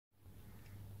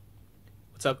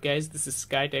What's up guys, this is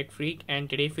SkyTech Freak, and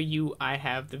today for you I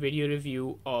have the video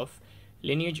review of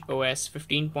Lineage OS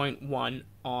 15.1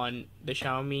 on the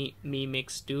Xiaomi Mi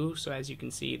Mix 2. So as you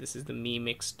can see, this is the Mi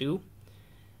Mix 2,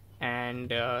 and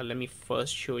let me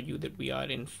first show you that we are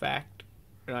in fact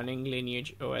running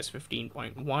Lineage OS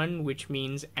 15.1, which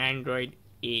means Android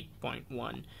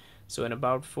 8.1. So in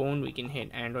About Phone we can hit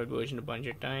Android version a bunch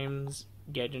of times,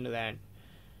 get into that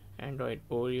Android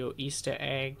Oreo Easter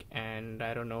egg, and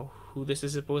I don't know who this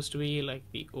is supposed to be, like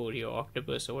the Oreo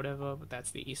octopus or whatever, but that's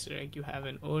the Easter egg you have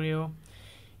in Oreo.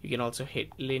 You can also hit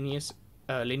Lineage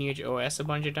OS a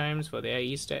bunch of times for their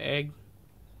Easter egg,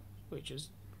 which is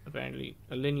apparently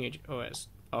a Lineage OS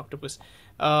octopus.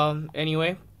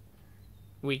 Anyway,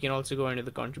 we can also go into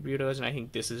the contributors, and I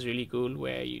think this is really cool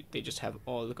where they just have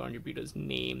all the contributors'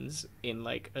 names in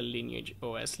like a Lineage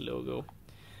OS logo.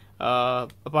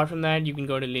 Apart from that, you can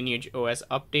go to Lineage OS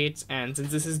updates, and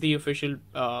since this is the official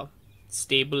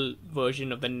stable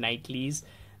version of the nightlies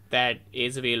that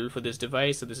is available for this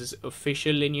device, so this is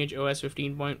official Lineage OS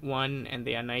 15.1 and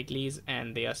they are nightlies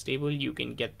and they are stable. You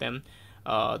can get them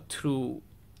through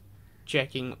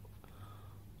checking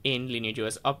in Lineage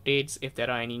OS updates if there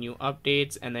are any new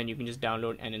updates, and then you can just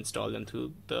download and install them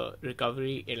through the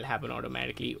recovery. It'll happen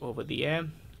automatically over the air,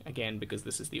 again because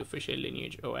this is the official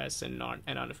Lineage OS and not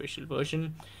an unofficial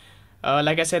version.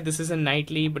 Like I said, this is a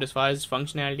nightly, but as far as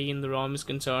functionality in the ROM is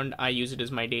concerned, I use it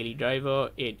as my daily driver.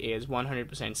 It is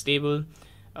 100% stable.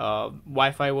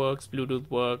 Wi-Fi works, Bluetooth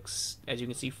works, as you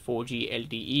can see 4G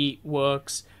LTE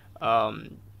works,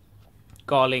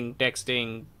 calling,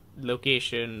 texting,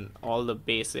 location, all the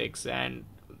basics and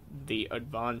the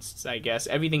advanced, I guess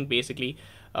everything basically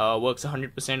works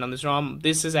 100% on this ROM.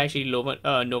 This is actually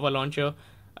Nova launcher.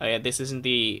 This isn't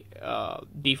the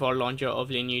default launcher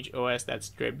of Lineage OS. That's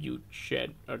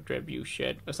Trebuchet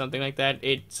or something like that.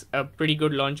 It's a pretty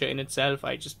good launcher in itself.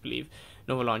 I just believe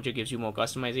Nova launcher gives you more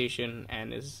customization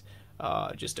and is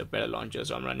just a better launcher.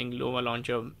 So I'm running Nova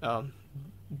launcher,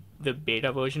 the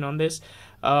beta version on this.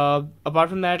 Apart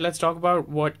from that, let's talk about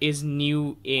what is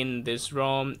new in this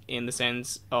ROM in the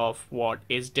sense of what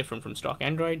is different from stock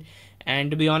Android.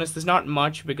 And to be honest, there's not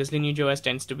much because Lineage OS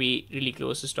tends to be really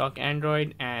close to stock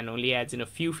Android and only adds in a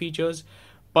few features.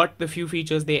 But the few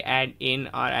features they add in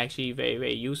are actually very,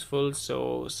 very useful.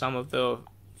 So some of the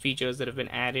features that have been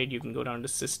added, you can go down to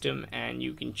System and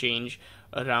you can change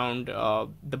around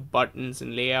the buttons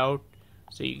and layout.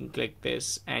 So you can click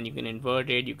this and you can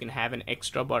invert it. You can have an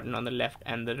extra button on the left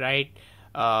and the right.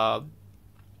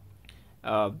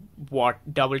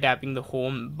 What double tapping the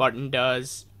home button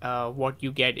does, what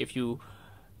you get if you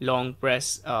long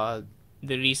press the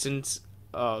recents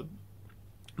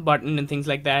button and things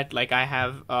like that. Like I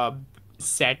have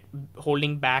set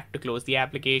holding back to close the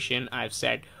application. I've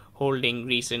set holding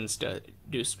recents to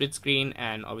do split screen,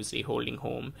 and obviously holding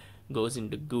home goes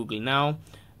into Google Now.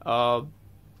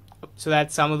 So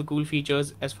that's some of the cool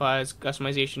features as far as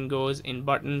customization goes in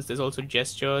buttons. There's also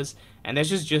gestures, and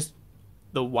there's just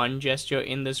the one gesture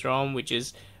in this ROM, which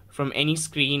is from any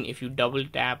screen. If you double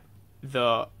tap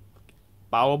the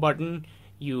power button,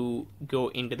 you go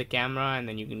into the camera and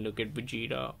then you can look at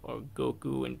Vegeta or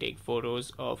Goku and take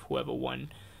photos of whoever one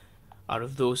out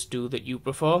of those two that you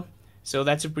prefer. So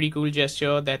that's a pretty cool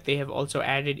gesture that they have also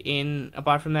added in.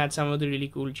 Apart from that, some of the really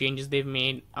cool changes they've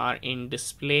made are in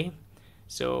display.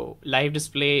 So live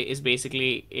display is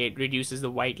basically, it reduces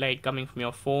the white light coming from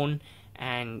your phone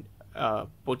and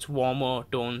puts warmer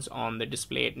tones on the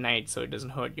display at night, so it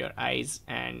doesn't hurt your eyes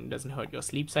and doesn't hurt your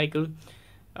sleep cycle.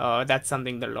 That's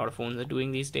something that a lot of phones are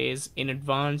doing these days. In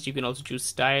advanced, you can also choose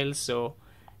styles. So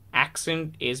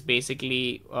accent is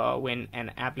basically when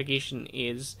an application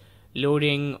is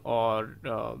loading, or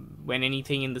when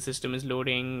anything in the system is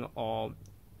loading, or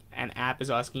an app is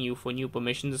asking you for new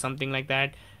permissions or something like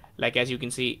that. Like as you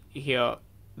can see here,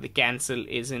 the cancel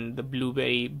is in the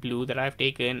blueberry blue that I've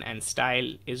taken, and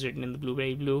style is written in the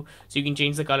blueberry blue. So you can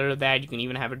change the color of that. You can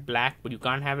even have it black, but you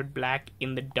can't have it black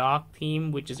in the dark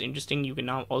theme, which is interesting. You can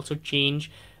now also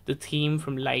change the theme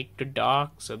from light to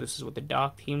dark. So this is what the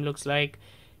dark theme looks like.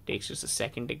 It takes just a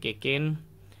second to kick in. You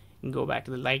can go back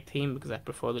to the light theme because I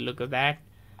prefer the look of that.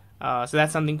 So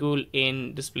that's something cool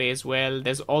in display as well.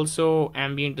 There's also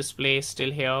ambient display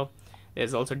still here.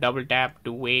 There's also double tap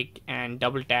to wake and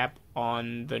double tap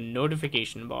on the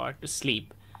notification bar to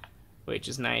sleep, which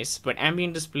is nice. But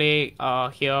ambient display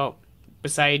here,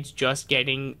 besides just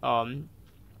getting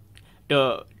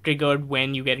triggered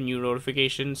when you get a new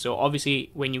notification. So obviously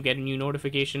when you get a new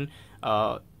notification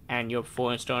and your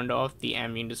phone is turned off, the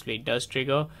ambient display does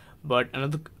trigger. But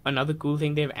another cool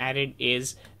thing they've added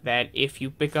is that if you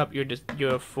pick up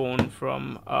your phone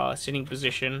from a sitting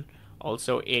position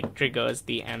Also, it triggers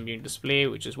the ambient display,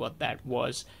 which is what that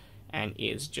was and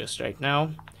is just right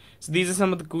now. So these are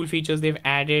some of the cool features they've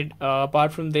added.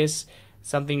 Apart from this,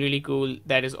 something really cool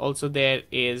that is also there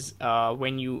is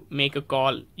when you make a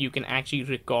call, you can actually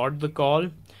record the call.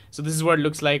 So this is what it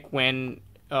looks like when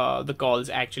the call is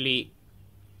actually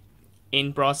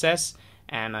in process,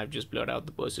 and I've just blurred out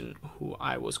the person who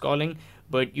I was calling,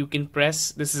 but you can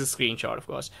press, this is a screenshot of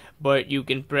course, but you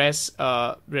can press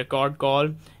record call,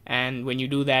 and when you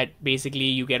do that, basically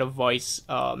you get a voice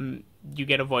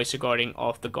recording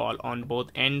of the call on both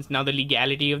ends. Now the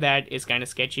legality of that is kind of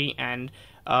sketchy, and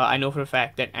I know for a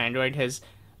fact that Android has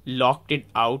locked it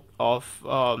out of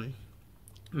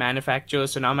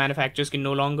manufacturers, so now manufacturers can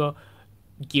no longer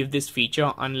give this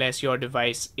feature unless your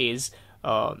device is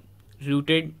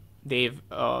rooted. They've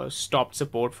stopped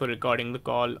support for recording the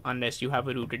call unless you have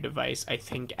a rooted device, I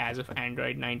think as of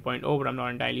Android 9.0, but I'm not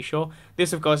entirely sure.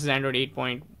 This of course is Android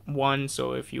 8.1,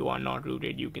 so if you are not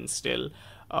rooted, you can still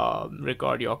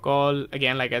record your call.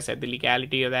 Again, like I said, the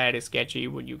legality of that is sketchy,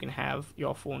 but you can have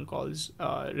your phone calls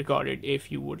recorded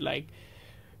if you would like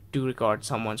to record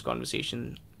someone's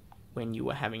conversation when you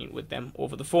were having it with them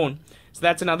over the phone. So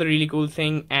that's another really cool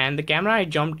thing. And the camera I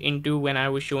jumped into when I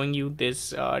was showing you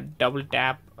this double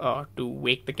tap to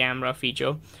wake the camera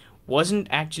feature wasn't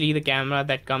actually the camera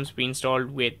that comes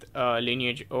pre-installed with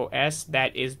Lineage OS.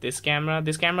 That is this camera.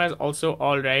 This camera is also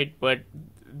alright, but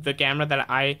the camera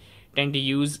that I tend to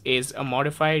use is a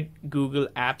modified Google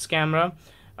Apps camera.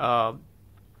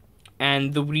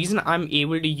 And the reason I'm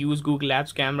able to use Google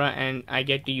Apps camera and I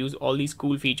get to use all these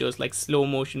cool features like slow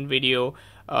motion video,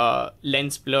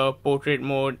 lens blur, portrait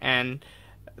mode, and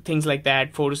things like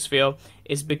that, photosphere,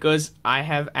 is because I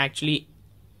have actually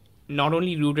not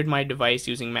only rooted my device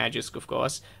using Magisk, of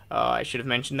course, I should have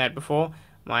mentioned that before.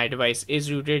 My device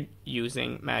is rooted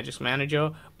using Magisk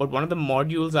Manager, but one of the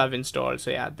modules I've installed, so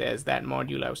yeah, there's that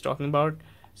module I was talking about.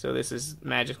 So this is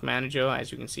Magisk Manager.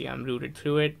 As you can see, I'm rooted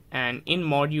through it, and in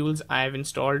modules I've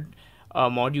installed a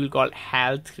module called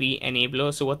HAL3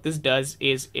 Enabler. So what this does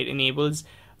is it enables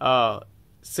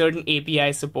certain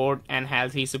API support and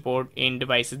HAL3 support in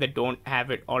devices that don't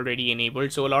have it already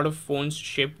enabled. So a lot of phones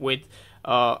ship with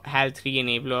HAL3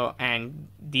 Enabler and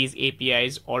these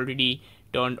APIs already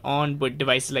turned on, but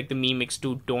devices like the Mi Mix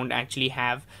 2 don't actually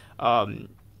have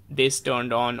this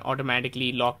turned on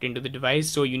automatically locked into the device.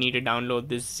 So you need to download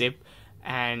this zip,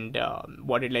 and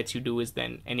what it lets you do is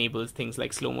then enables things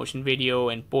like slow motion video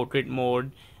and portrait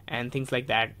mode and things like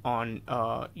that on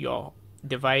your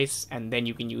device, and then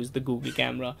you can use the Google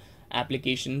camera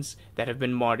applications that have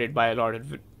been modded by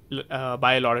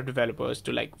a lot of developers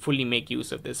to like fully make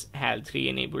use of this HAL3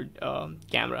 enabled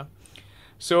camera.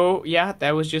 So yeah,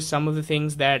 that was just some of the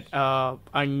things that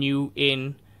are new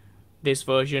in this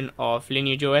version of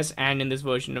Lineage OS and in this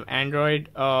version of Android.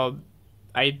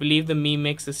 I believe the Mi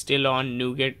Mix is still on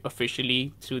Nougat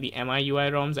officially through the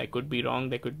MIUI ROMs. I could be wrong.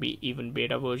 There could be even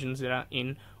beta versions that are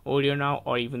in Oreo now,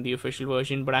 or even the official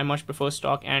version, but I much prefer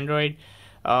stock Android.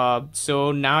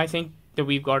 So now I think that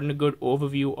we've gotten a good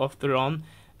overview of the ROM.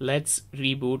 Let's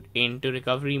reboot into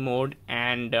recovery mode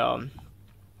and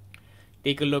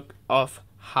take a look at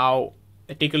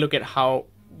how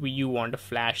you want to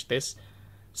flash this.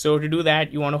 So to do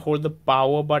that, you want to hold the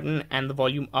power button and the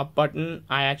volume up button.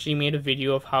 I actually made a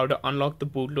video of how to unlock the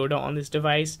bootloader on this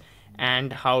device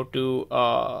and how to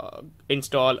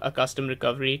install a custom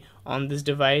recovery on this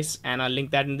device, and I'll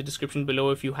link that in the description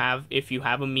below. If you have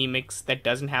a Mi Mix that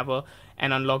doesn't have an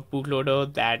unlocked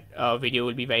bootloader, that video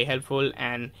will be very helpful.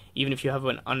 And even if you have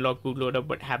an unlocked bootloader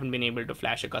but haven't been able to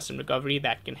flash a custom recovery,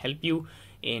 that can help you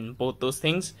in both those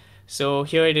things. So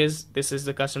here it is. This is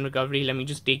the custom recovery. Let me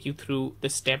just take you through the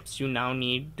steps you now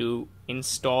need to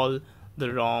install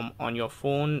the ROM on your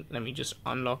phone. Let me just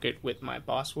unlock it with my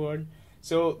password.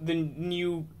 So the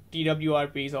new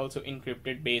TWRP is also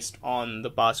encrypted based on the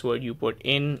password you put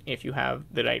in if you have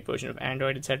the right version of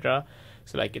Android, etc.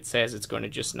 So like it says, it's going to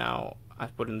just now,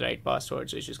 I've put in the right password,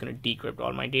 so it's just going to decrypt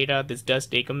all my data. This does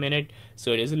take a minute,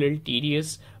 so it is a little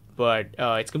tedious, but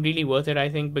it's completely worth it, I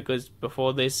think, because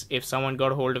before this, if someone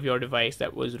got a hold of your device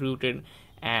that was rooted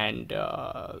and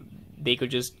they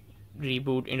could just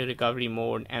reboot into recovery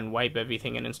mode and wipe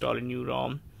everything and install a new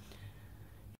ROM.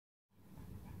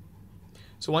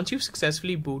 So once you've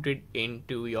successfully booted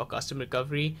into your custom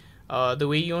recovery, the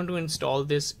way you want to install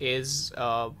this is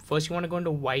first you want to go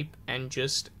into wipe and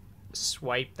just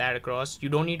swipe that across. You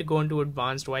don't need to go into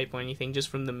advanced wipe or anything, just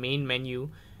from the main menu,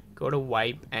 go to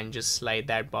wipe and just slide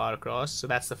that bar across. So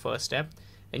that's the first step.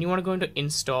 Then you want to go into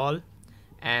install,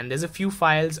 and there's a few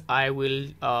files. I will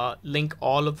link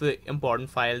all of the important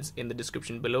files in the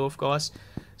description below, of course.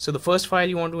 So the first file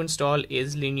you want to install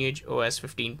is Lineage OS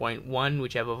 15.1,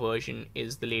 whichever version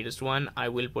is the latest one. I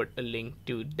will put a link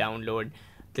to download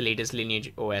the latest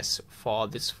Lineage OS for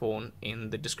this phone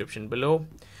in the description below.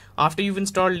 After you've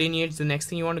installed Lineage, the next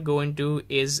thing you want to go into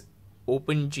is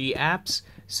OpenG apps.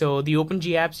 So the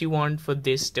OpenG apps you want for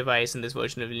this device and this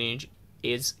version of Lineage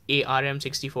is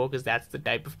ARM64, because that's the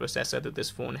type of processor that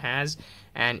this phone has,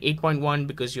 and 8.1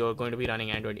 because you're going to be running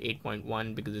Android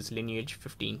 8.1 because it's Lineage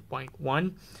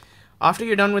 15.1. After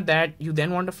you're done with that, you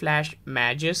then want to flash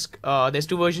Magisk. There's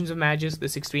two versions of Magisk, the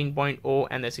 16.0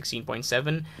 and the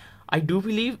 16.7. I do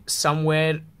believe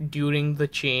somewhere during the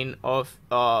chain of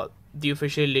the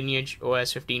official Lineage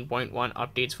OS 15.1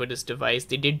 updates for this device,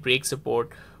 they did break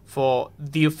support for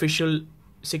the official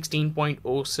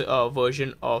 16.0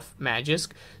 version of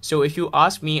Magisk. So if you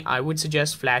ask me, I would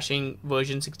suggest flashing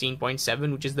version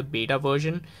 16.7, which is the beta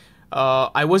version.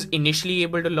 I was initially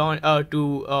able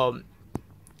to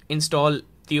install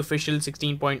the official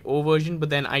 16.0 version, but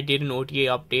then I did an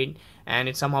OTA update and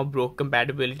it somehow broke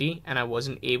compatibility and I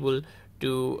wasn't able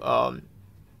to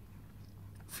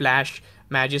flash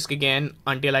Magisk again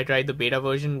until I tried the beta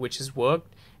version, which has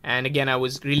worked. And again, I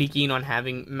was really keen on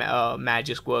having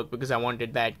Magisk work because I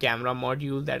wanted that camera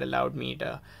module that allowed me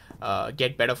to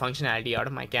get better functionality out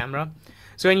of my camera.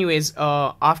 So anyways,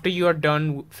 after you are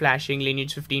done flashing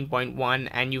Lineage 15.1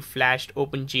 and you flashed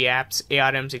OpenG apps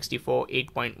ARM64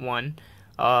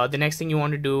 8.1, the next thing you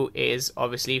want to do is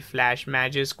obviously flash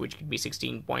Magisk, which could be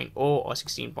 16.0 or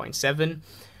 16.7.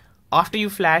 After you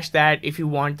flash that, if you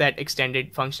want that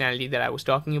extended functionality that I was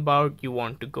talking about, you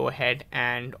want to go ahead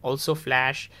and also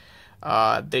flash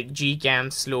the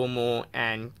Gcam, slow-mo,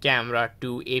 and camera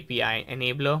 2 API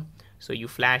enabler. So you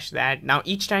flash that. Now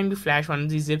each time you flash one of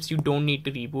these zips, you don't need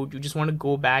to reboot. You just want to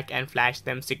go back and flash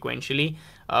them sequentially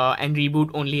and reboot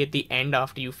only at the end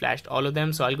after you flashed all of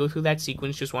them. So I'll go through that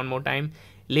sequence just one more time.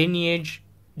 Lineage,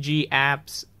 G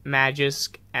apps,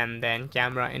 Magisk, and then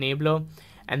camera enabler.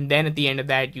 And then at the end of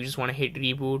that, you just want to hit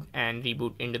reboot and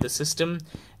reboot into the system.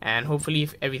 And hopefully,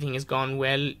 if everything has gone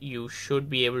well, you should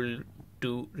be able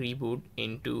to reboot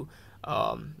into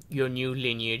your new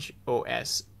Lineage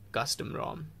OS custom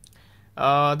ROM.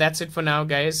 That's it for now,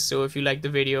 guys. So if you like the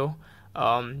video,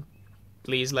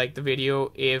 please like the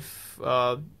video. If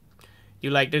you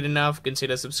liked it enough,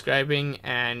 consider subscribing.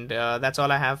 And that's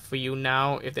all I have for you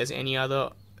now. If there's any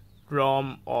other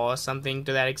ROM or something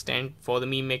to that extent for the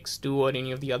Mi Mix 2 or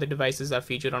any of the other devices that are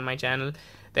featured on my channel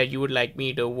that you would like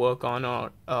me to work on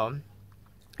or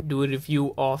do a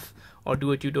review of or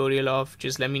do a tutorial of,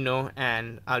 just let me know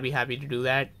and I'll be happy to do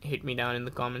that. Hit me down in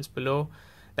the comments below.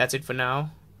 That's it for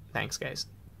now. Thanks, guys.